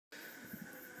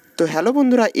তো হ্যালো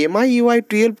বন্ধুরা,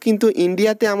 MIUI12 কিন্তু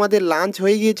ইন্ডিয়াতে আমাদের লঞ্চ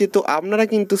হয়ে গিয়েছে। তো আপনারা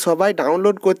কিন্তু সবাই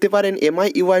ডাউনলোড করতে পারেন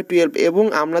MIUI12 এবং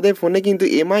আপনাদের ফোনে কিন্তু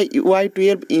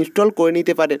MIUI12 ইনস্টল করে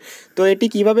নিতে পারেন। তো এটি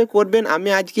কিভাবে করবেন আমি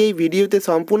আজকে এই ভিডিওতে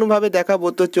সম্পূর্ণভাবে দেখাবো।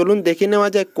 তো চলুন দেখে নেওয়া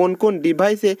যায় কোন কোন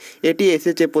ডিভাইসে এটি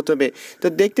এসেছে প্রথমে। তো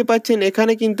দেখতে পাচ্ছেন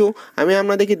এখানে কিন্তু আমি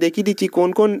আপনাদেরকে দেখিয়ে দিচ্ছি কোন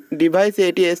কোন ডিভাইসে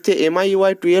এটি এসছে।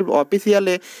 MIUI12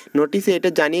 অফিসিয়ালে নোটিশে এটা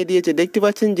জানিয়ে দিয়েছে। দেখতে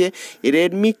পাচ্ছেন যে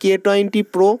Redmi K20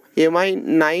 Pro,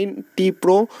 MI9T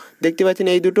Pro দেখতে পাচ্ছেন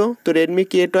এই দুটো। তো Redmi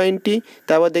K20,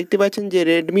 তারপর দেখতে পাচ্ছেন যে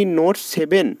Redmi Note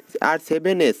 7 আর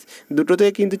 7S দুটোতে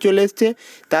কিন্তু চলে এসছে।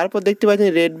 তারপর দেখতে পাচ্ছেন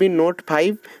Redmi Note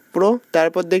 5 Pro,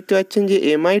 তারপর দেখতে পাচ্ছেন যে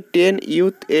MI10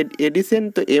 Youth Edition,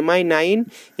 তো MI9,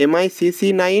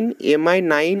 MICC9,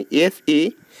 MI9 SE,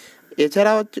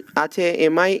 এছাড়াও আছে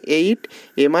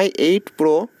MI8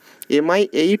 Pro,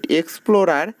 MI8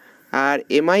 Explorer আর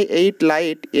MI8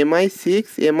 Lite, MI6,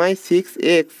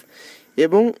 MI6X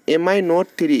এবং MI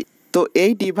Note 3। তো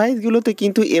এই ডিভাইসগুলোতে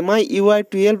কিন্তু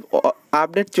MIUI12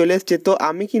 আপডেট চলে এসছে। তো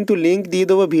আমি কিন্তু লিঙ্ক দিয়ে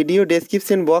দেবো ভিডিও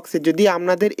ডেসক্রিপশন বক্সে। যদি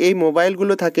আপনাদের এই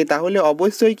মোবাইলগুলো থাকে তাহলে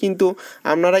অবশ্যই কিন্তু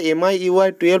আপনারা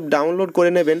MIUI12 ডাউনলোড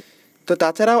করে নেবেন। তো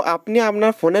তাছাড়াও আপনি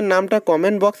আপনার ফোনের নামটা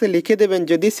কমেন্ট বক্সে লিখে দেবেন।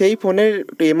 যদি সেই ফোনের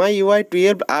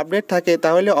MIUI12 আপডেট থাকে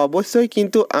তাহলে অবশ্যই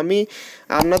কিন্তু আমি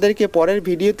আপনাদেরকে পরের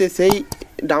ভিডিওতে সেই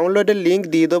ডাউনলোডের লিঙ্ক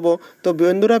দিয়ে দেবো। তো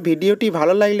বন্ধুরা, ভিডিওটি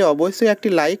ভালো লাগলে অবশ্যই একটি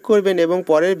লাইক করবেন এবং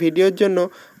পরের ভিডিওর জন্য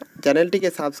চ্যানেলটিকে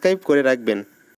সাবস্ক্রাইব করে রাখবেন।